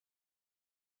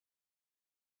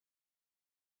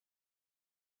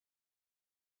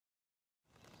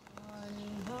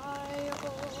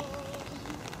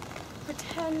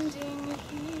standing,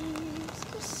 he's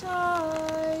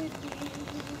beside me.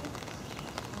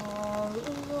 All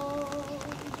alone,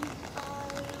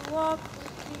 I walk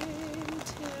with him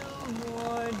till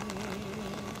morning.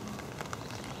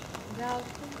 Without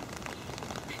him,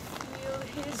 I feel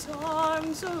his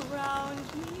arms around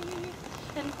me.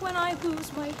 And when I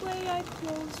lose my way, I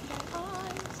close my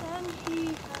eyes, and he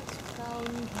has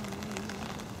found me.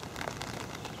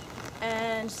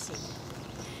 And scene.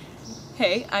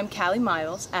 Hey, I'm Callee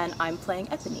Miles, and I'm playing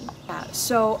Eponine.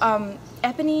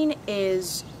 Eponine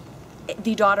is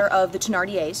the daughter of the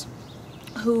Thénardiers,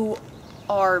 who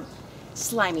are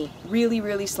slimy, really,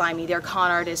 really slimy. They're con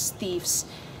artists, thieves,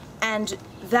 and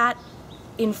that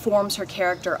informs her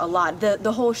character a lot.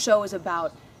 The whole show is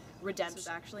about redemption. This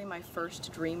was actually my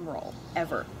first dream role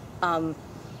ever. I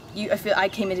feel I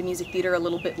came into music theater a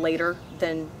little bit later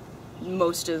than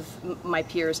most of my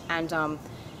peers, and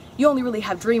you only really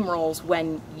have dream roles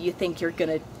when you think you're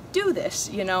gonna do this,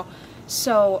 you know?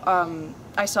 So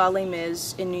I saw Les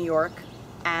Mis in New York,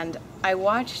 and I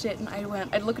watched it, and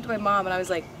I'd look at my mom, and I was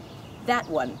like, that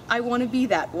one, I want to be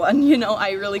that one, you know?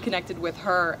 I really connected with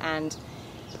her, and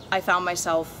I found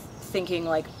myself thinking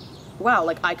like, wow,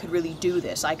 like I could really do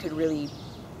this. I could really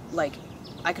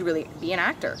be an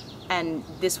actor. And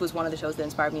this was one of the shows that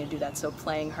inspired me to do that, so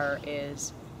playing her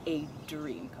is a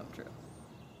dream come true.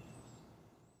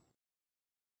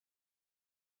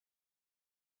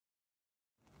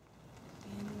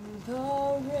 In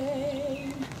the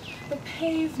rain, the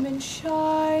pavement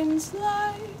shines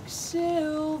like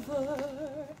silver.